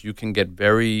 Otherwise, you can get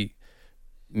very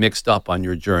mixed up on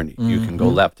your journey. You can go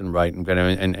left and right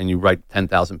and you write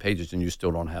 10,000 pages and you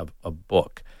still don't have a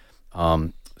book.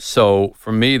 So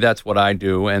for me, that's what I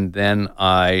do. And then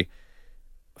I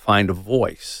find a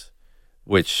voice,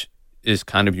 which is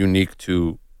kind of unique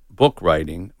to book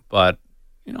writing, but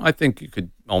I think you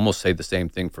could almost say the same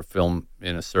thing for film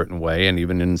in a certain way, and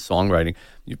even in songwriting.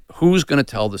 Who's going to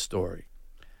tell the story?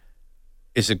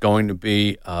 Is it going to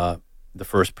be the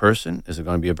first person? Is it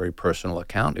going to be a very personal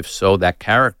account? If so, that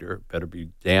character better be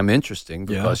damn interesting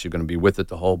because you're going to be with it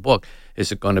the whole book.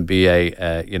 Is it going to be a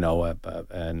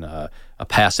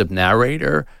passive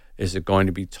narrator? Is it going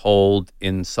to be told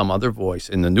in some other voice?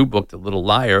 In the new book, The Little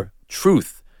Liar,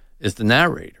 Truth is the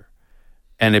narrator.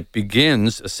 And it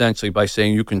begins essentially by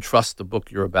saying you can trust the book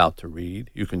you're about to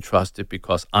read. You can trust it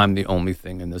because I'm the only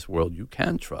thing in this world you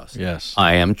can trust. Yes.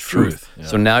 I am truth. Yeah.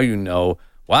 So now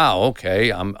wow,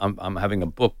 okay, I'm having a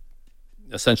book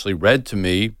essentially read to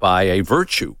me by a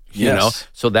virtue,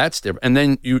 So that's different. And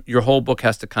then your whole book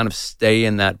has to kind of stay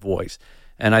in that voice.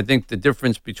 And I think the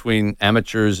difference between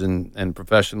amateurs and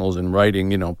professionals in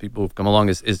writing, people who've come along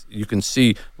is you can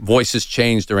see voices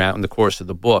changed throughout in the course of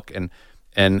the book.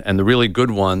 And the really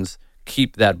good ones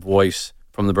keep that voice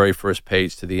from the very first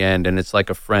page to the end. And it's like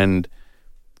a friend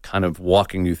kind of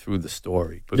walking you through the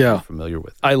story, but you're familiar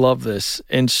with it. I love this.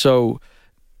 And so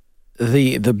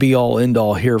the be-all,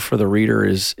 end-all here for the reader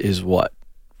is what?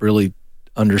 Really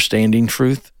understanding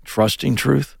truth, trusting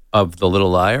truth? Of The Little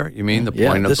Liar, you mean? The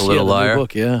point of The Little Liar? New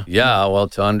book, yeah. Yeah, well,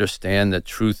 to understand that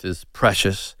truth is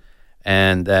precious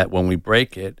and that when we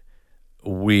break it,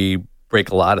 we break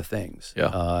a lot of things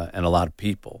and a lot of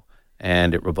people.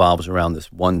 And it revolves around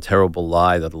this one terrible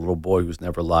lie that a little boy who's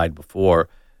never lied before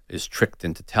is tricked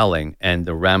into telling, and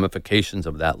the ramifications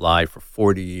of that lie for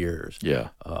 40 years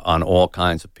on all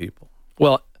kinds of people.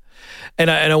 Well,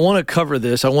 and I want to cover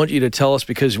this. I want you to tell us,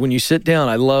 because when you sit down,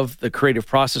 I love the creative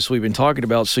process we've been talking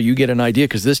about, so you get an idea,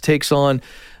 because this takes on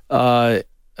a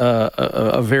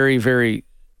very, very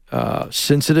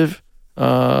sensitive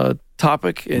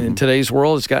topic in today's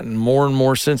world. It's gotten more and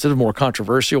more sensitive, more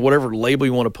controversial, whatever label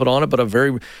you want to put on it, but a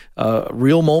very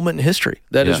real moment in history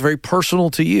that is very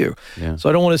personal to you. Yeah. So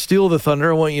I don't want to steal the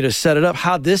thunder. I want you to set it up.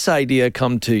 How'd this idea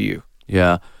come to you?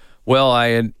 Yeah. Well, I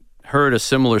had heard a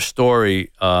similar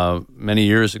story many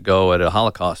years ago at a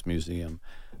Holocaust museum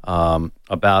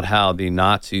about how the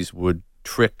Nazis would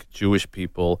trick Jewish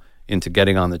people into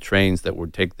getting on the trains that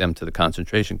would take them to the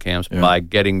concentration camps by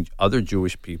getting other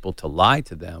Jewish people to lie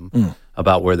to them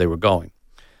about where they were going.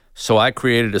 So I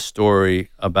created a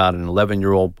story about an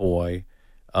 11-year-old boy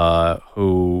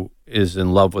who is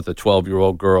in love with a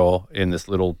 12-year-old girl in this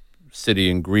little city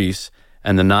in Greece,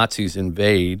 and the Nazis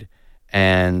invade,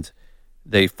 and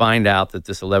they find out that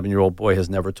this 11-year-old boy has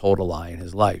never told a lie in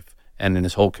his life. And in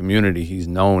his whole community, he's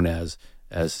known as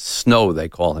Snow, they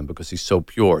call him, because he's so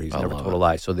pure. He's never told a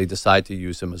lie. So they decide to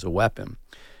use him as a weapon.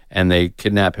 And they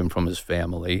kidnap him from his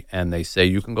family. And they say,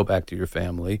 you can go back to your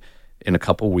family in a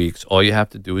couple weeks. All you have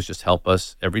to do is just help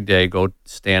us every day go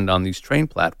stand on these train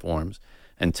platforms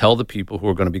and tell the people who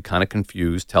are going to be kind of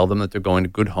confused, tell them that they're going to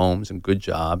good homes and good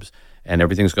jobs and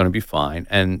everything's going to be fine.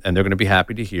 And they're going to be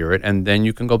happy to hear it. And then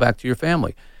you can go back to your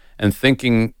family. And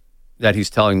thinking that he's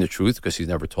telling the truth because he's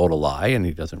never told a lie and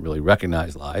he doesn't really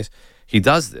recognize lies, he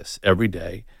does this every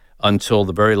day until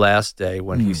the very last day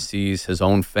when he sees his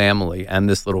own family and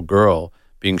this little girl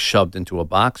being shoved into a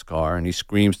boxcar, and he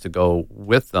screams to go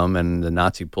with them, and the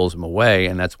Nazi pulls him away,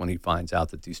 and that's when he finds out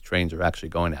that these trains are actually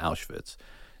going to Auschwitz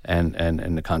and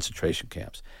the concentration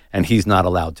camps, and he's not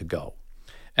allowed to go.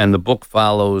 And the book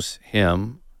follows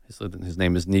him, his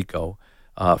name is Nico,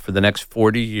 for the next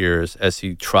 40 years as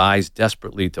he tries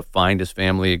desperately to find his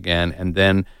family again, and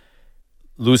then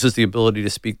loses the ability to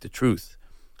speak the truth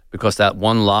because that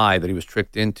one lie that he was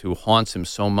tricked into haunts him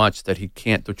so much that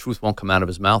the truth won't come out of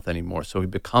his mouth anymore. So he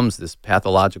becomes this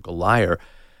pathological liar.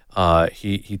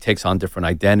 He takes on different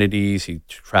identities. He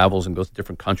travels and goes to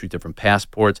different countries, different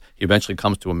passports. He eventually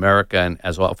comes to America, and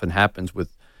as often happens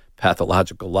with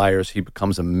pathological liars, he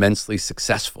becomes immensely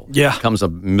successful. Yeah. Becomes a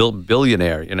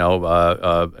billionaire,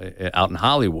 out in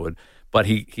Hollywood. But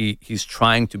he's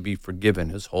trying to be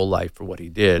forgiven his whole life for what he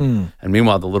did. And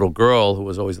meanwhile, the little girl who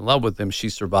was always in love with him, she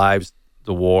survives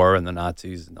the war and the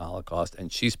Nazis and the Holocaust,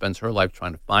 and she spends her life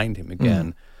trying to find him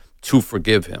again to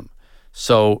forgive him.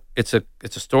 So it's a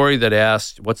story that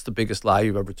asks, what's the biggest lie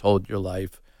you've ever told in your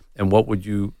life, and what would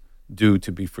you do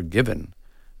to be forgiven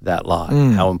that lie?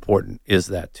 How important is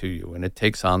that to you? And it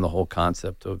takes on the whole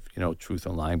concept of truth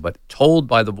and lying, but told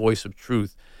by the voice of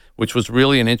truth, which was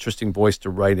really an interesting voice to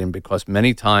write in, because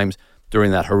many times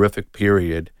during that horrific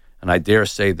period, and I dare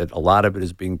say that a lot of it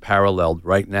is being paralleled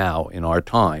right now in our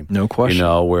time. No question.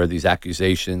 Where these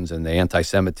accusations and the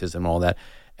anti-Semitism and all that,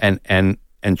 and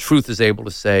truth is able to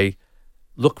say,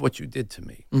 look what you did to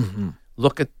me.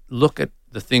 Look at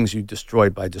the things you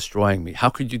destroyed by destroying me. How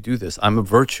could you do this? I'm a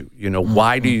virtue.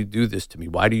 Why do you do this to me?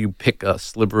 Why do you pick a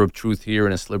sliver of truth here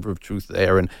and a sliver of truth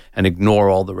there and ignore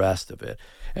all the rest of it?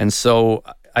 And so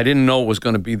I didn't know it was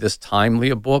going to be this timely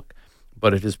a book,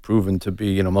 but it has proven to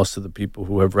be. Most of the people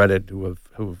who have read it, who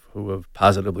have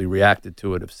positively reacted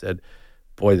to it, have said,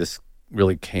 "Boy, this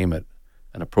really came at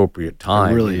an appropriate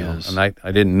time." It really is. And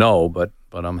I didn't know, but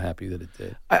I'm happy that it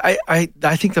did.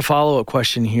 I think the follow-up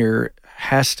question here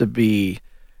has to be,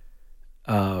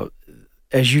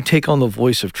 as you take on the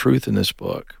voice of truth in this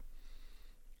book,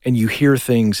 and you hear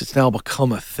things, it's now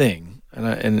become a thing.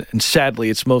 And sadly,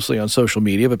 it's mostly on social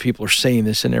media, but people are saying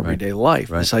this in everyday life,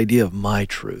 this idea of my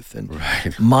truth and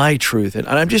my truth. And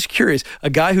I'm just curious, a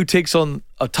guy who takes on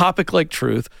a topic like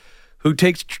truth, who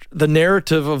takes the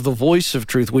narrative of the voice of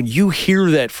truth, when you hear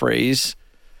that phrase,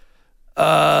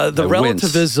 the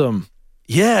relativism,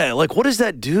 what does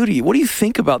that do to you? What do you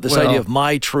think about this idea of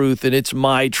my truth, and it's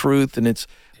my truth, and it's,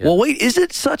 well, wait, is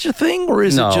it such a thing, or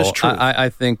is it just truth? I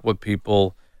think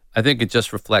I think it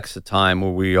just reflects a time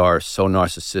where we are so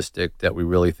narcissistic that we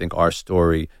really think our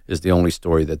story is the only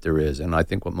story that there is. And I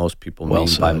think what most people mean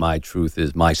by my truth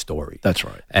is my story. That's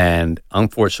right. And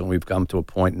unfortunately, we've come to a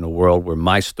point in the world where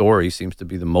my story seems to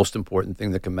be the most important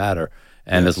thing that can matter.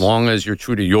 And as long as you're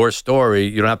true to your story,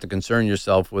 you don't have to concern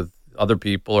yourself with other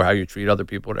people or how you treat other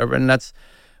people, whatever. And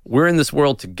we're in this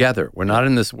world together. We're not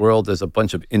in this world as a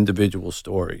bunch of individual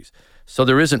stories. So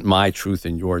there isn't my truth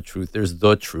and your truth. There's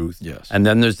the truth. Yes. And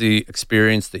then there's the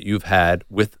experience that you've had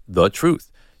with the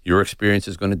truth. Your experience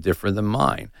is going to differ than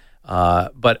mine.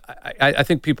 But I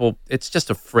think people, it's just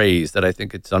a phrase that I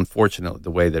think it's unfortunate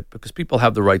the way that, because people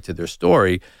have the right to their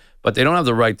story, but they don't have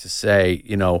the right to say,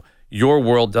 your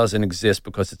world doesn't exist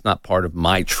because it's not part of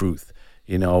my truth.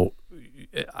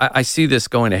 I see this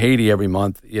going to Haiti every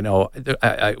month.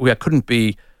 I couldn't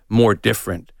be more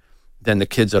different than the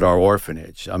kids at our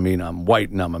orphanage. I mean, I'm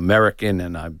white and I'm American,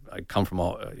 and I come from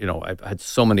I've had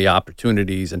so many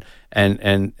opportunities, and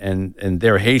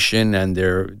they're Haitian, and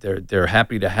they're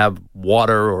happy to have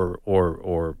water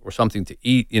or something to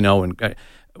eat, and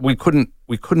we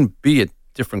couldn't be at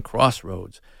different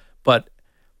crossroads, but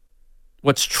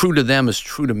what's true to them is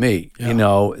true to me.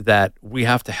 That we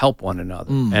have to help one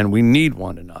another and we need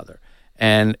one another.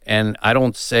 And I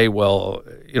don't say, well,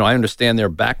 I understand their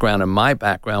background and my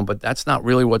background, but that's not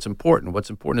really what's important. What's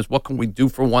important is, what can we do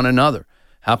for one another?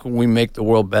 How can we make the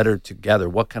world better together?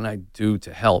 What can I do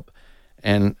to help?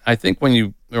 And I think when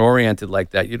you're oriented like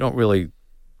that, you don't really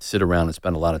sit around and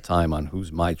spend a lot of time on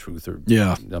who's my truth or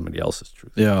somebody else's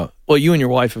truth. Yeah. Well, you and your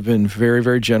wife have been very,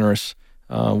 very generous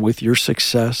with your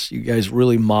success. You guys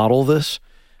really model this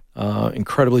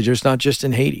incredibly, just not just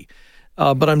in Haiti.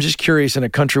 But I'm just curious, in a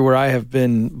country where I have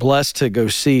been blessed to go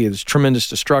see, there's tremendous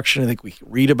destruction. I think we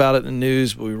read about it in the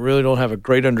news, but we really don't have a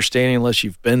great understanding unless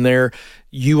you've been there.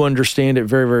 You understand it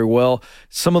very, very well.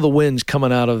 Some of the wins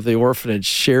coming out of the orphanage,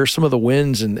 share some of the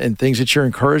wins and things that you're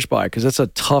encouraged by, because that's a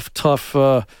tough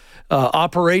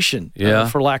operation,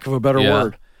 for lack of a better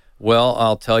word. Well,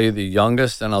 I'll tell you the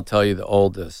youngest and I'll tell you the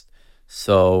oldest.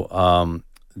 So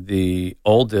the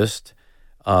oldest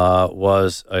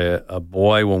was a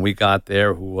boy when we got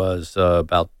there who was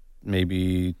about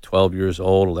maybe 12 years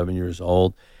old, 11 years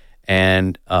old.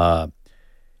 And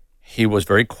he was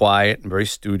very quiet and very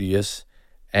studious.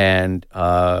 And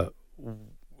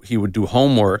he would do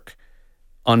homework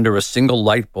under a single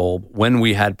light bulb when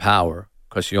we had power,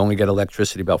 because you only get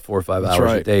electricity about 4 or 5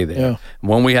 hours a day there. Yeah.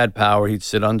 When we had power, he'd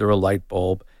sit under a light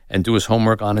bulb and do his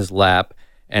homework on his lap,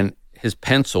 and his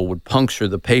pencil would puncture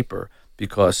the paper,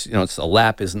 because it's a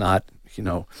lap is not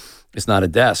it's not a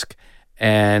desk.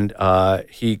 And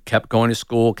he kept going to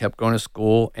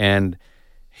school, and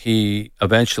he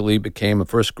eventually became our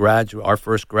first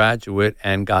graduate,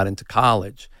 and got into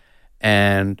college,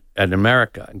 and at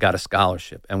America, and got a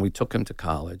scholarship. And we took him to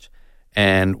college,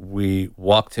 and we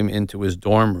walked him into his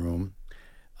dorm room,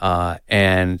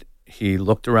 and he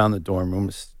looked around the dorm room,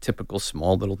 this typical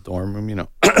small little dorm room,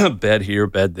 bed here,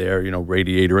 bed there,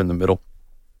 radiator in the middle.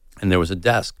 And there was a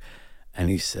desk. And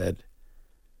he said,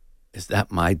 "Is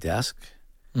that my desk?"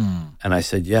 And I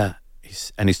said, "Yeah."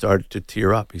 And he started to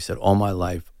tear up. He said, "All my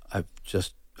life,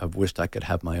 I've wished I could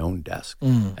have my own desk."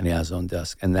 And he has his own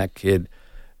desk. And that kid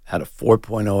had a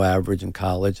 4.0 average in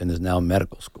college and is now in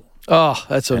medical school. Oh,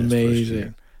 that's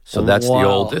amazing. So that's the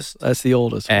oldest. That's the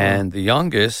oldest. And the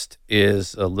youngest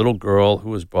is a little girl who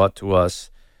was brought to us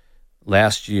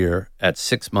last year at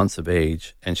 6 months of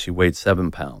age, and she weighed 7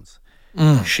 pounds.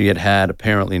 She had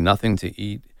apparently nothing to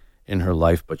eat in her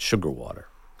life but sugar water.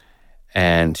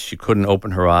 And she couldn't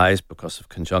open her eyes because of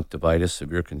conjunctivitis,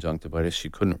 severe conjunctivitis. She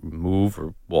couldn't move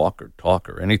or walk or talk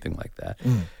or anything like that.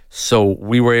 So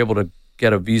we were able to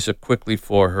get a visa quickly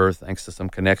for her, thanks to some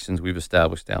connections we've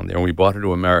established down there. And we brought her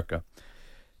to America,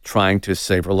 trying to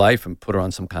save her life and put her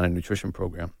on some kind of nutrition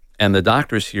program. And the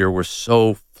doctors here were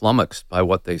so flummoxed by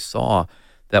what they saw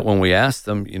that when we asked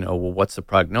them, well, what's the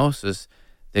prognosis?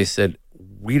 They said,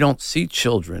 "We don't see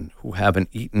children who haven't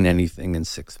eaten anything in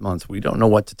 6 months. We don't know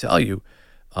what to tell you.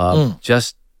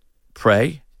 Just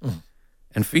pray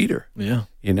and feed her." Yeah.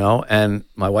 And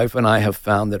my wife and I have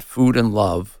found that food and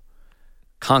love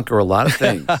conquer a lot of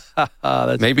things.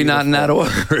 Maybe beautiful. Not in that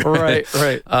order.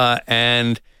 Right.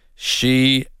 And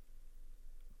she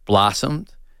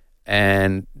blossomed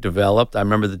and developed. I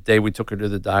remember the day we took her to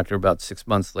the doctor about 6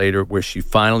 months later, where she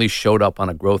finally showed up on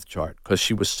a growth chart, because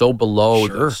she was so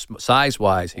below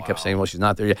size-wise. He kept saying, "Well, she's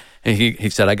not there yet." And he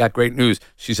said, "I got great news.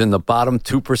 She's in the bottom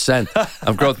 2%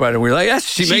 of growth rate." And we were like, "Yes,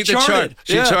 she made the chart.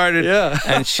 She charted." Yeah.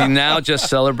 And she now just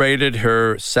celebrated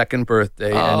her second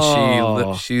birthday,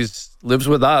 and she lives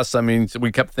with us. I mean,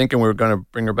 we kept thinking we were going to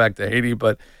bring her back to Haiti,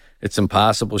 but it's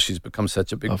impossible. She's become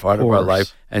such a big part of our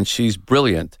life, and she's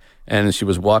brilliant. And she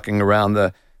was walking around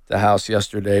the house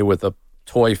yesterday with a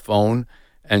toy phone,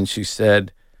 and she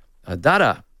said,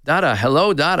 Dada,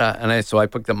 hello, Dada. And so I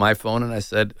picked up my phone and I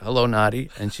said, "Hello, Nadi."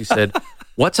 And she said,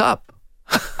 "What's up?"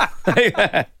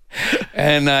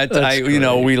 And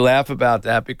we laugh about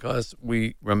that because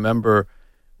we remember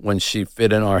when she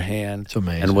fit in our hand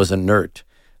and was inert.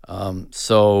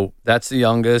 So that's the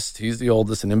youngest. He's the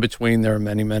oldest. And in between, there are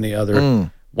many, many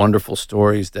other wonderful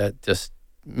stories that just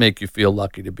make you feel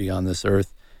lucky to be on this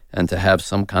earth and to have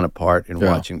some kind of part in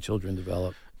watching children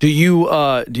develop. Do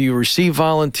you receive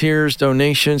volunteers,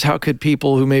 donations? How could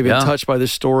people who may be touched by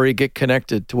this story get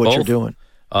connected to what you're doing?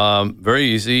 Very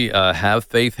easy. Have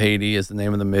Faith Haiti is the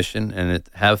name of the mission, and it's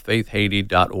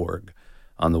havefaithhaiti.org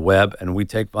on the web. And we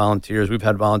take volunteers. We've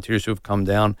had volunteers who have come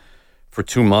down for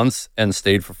 2 months and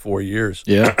stayed for 4 years.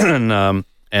 Yeah.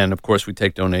 And of course, we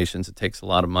take donations. It takes a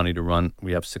lot of money to run.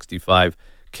 We have 65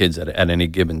 kids at any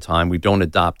given time. We don't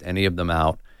adopt any of them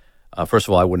out. First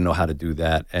of all, I wouldn't know how to do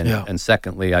that. And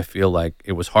secondly, I feel like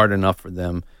it was hard enough for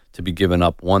them to be given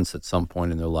up once at some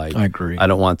point in their life. I agree. I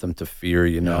don't want them to fear,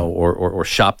 or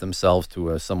shop themselves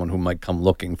to someone who might come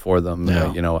looking for them.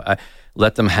 I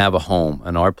let them have a home,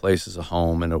 and our place is a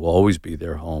home, and it will always be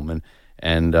their home.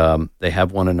 And they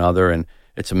have one another, and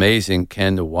it's amazing,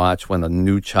 Ken, to watch when a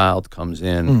new child comes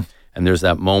in, and there's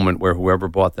that moment where whoever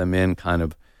brought them in kind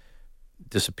of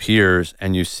disappears,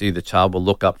 and you see the child will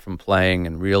look up from playing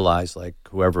and realize, like,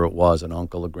 whoever it was, an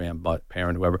uncle, a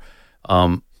grandparent, whoever,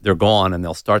 they're gone, and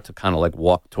they'll start to kind of like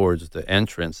walk towards the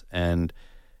entrance, and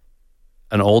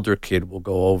an older kid will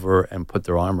go over and put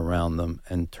their arm around them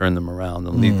and turn them around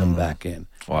and lead them back in.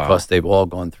 Wow. Because they've all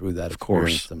gone through that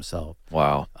experience themselves.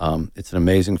 Wow. It's an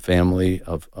amazing family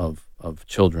of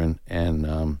children,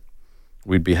 and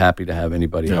we'd be happy to have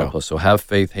anybody help us. So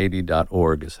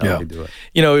havefaithhaiti.org is how we do it.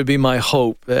 It would be my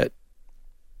hope that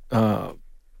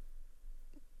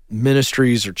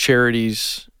ministries or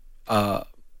charities,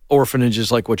 orphanages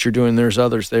like what you're doing, there's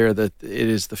others there, that it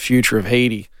is the future of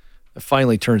Haiti that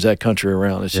finally turns that country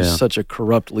around. It's just such a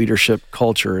corrupt leadership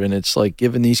culture, and it's like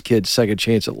giving these kids a second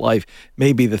chance at life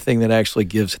may be the thing that actually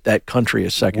gives that country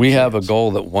a second chance. We have a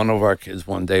goal that one of our kids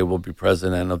one day will be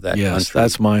president of that country. Yes,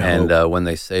 that's my hope. And when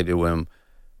they say to him,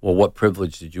 well, what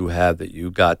privilege did you have that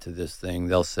you got to this thing?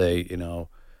 They'll say,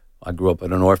 I grew up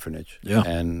at an orphanage,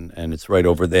 and it's right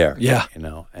over there. Yeah.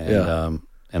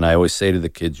 And I always say to the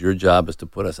kids, your job is to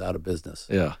put us out of business.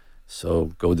 Yeah.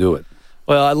 So go do it.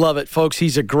 Well, I love it, folks.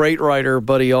 He's a great writer,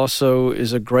 but he also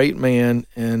is a great man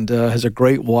and has a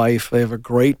great wife. They have a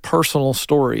great personal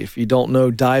story. If you don't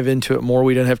know, dive into it more.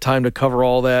 We don't have time to cover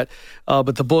all that.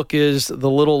 But the book is The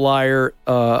Little Liar.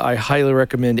 I highly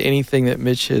recommend anything that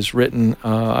Mitch has written.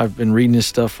 I've been reading his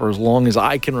stuff for as long as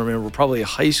I can remember, probably a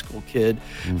high school kid.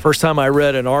 First time I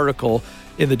read an article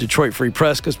in the Detroit Free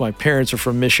Press, because my parents are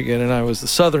from Michigan, and I was the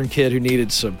Southern kid who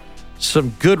needed some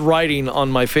good writing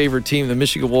on my favorite team, the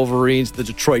Michigan Wolverines, the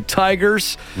Detroit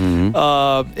Tigers.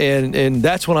 And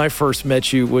that's when I first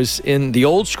met you, was in the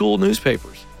old school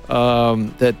newspapers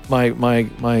that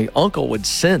my uncle would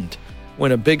send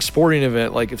when a big sporting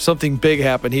event, like if something big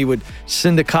happened, he would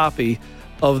send a copy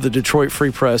of the Detroit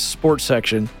Free Press sports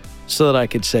section so that I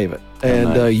could save it.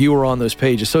 And you were on those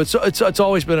pages. So it's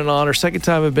always been an honor. Second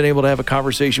time I've been able to have a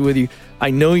conversation with you. I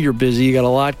know you're busy. You got a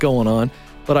lot going on.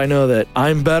 But I know that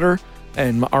I'm better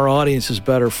and our audience is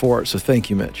better for it. So thank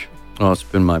you, Mitch. Oh, it's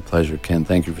been my pleasure, Ken.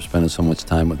 Thank you for spending so much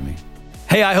time with me.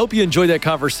 Hey, I hope you enjoyed that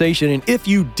conversation. And if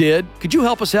you did, could you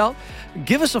help us out?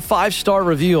 Give us a 5-star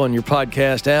review on your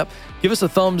podcast app. Give us a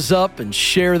thumbs up and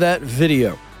share that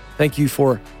video. Thank you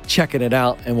for checking it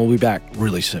out, and we'll be back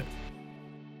really soon.